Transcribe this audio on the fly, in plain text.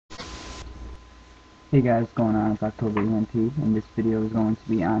Hey guys, what's going on? It's October EMP, and this video is going to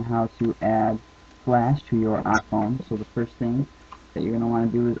be on how to add Flash to your iPhone. So the first thing that you're going to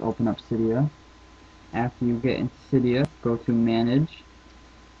want to do is open up Cydia. After you get into Cydia, go to Manage,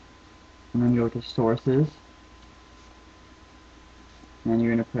 and then go to Sources, and then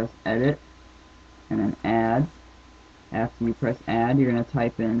you're going to press Edit, and then Add. After you press Add, you're going to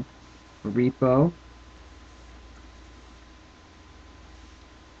type in repo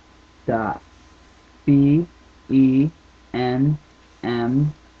dot benm.at/.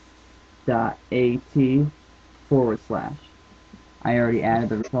 I already added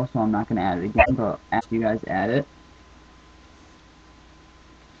the repo, so I'm not going to add it again, but after you guys add it,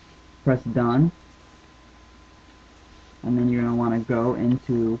 press Done, and then you're going to want to go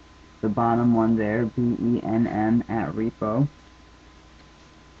into the bottom one there, benm at repo,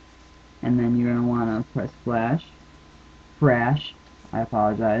 and then you're going to want to press Frash. I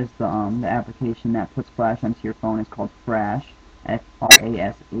apologize. The application that puts Flash onto your phone is called Frash.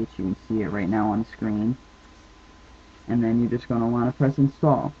 F-R-A-S-H. You can see it right now on the screen. And then you're just going to want to press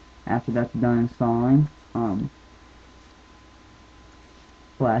Install. After that's done installing,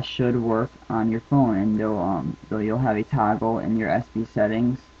 Flash should work on your phone, and you'll have a toggle in your SB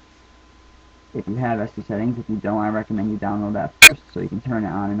settings. If you have SB settings, if you don't, I recommend you download that first so you can turn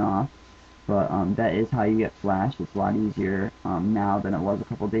it on and off. But that is how you get Flash. It's a lot easier now than it was a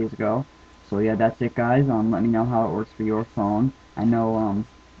couple days ago. So yeah, that's it guys. Let me know how it works for your phone. I know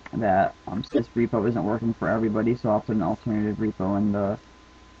that this repo isn't working for everybody, so I'll put an alternative repo in the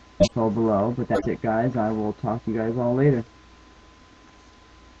info below. But that's it guys. I will talk to you guys all later.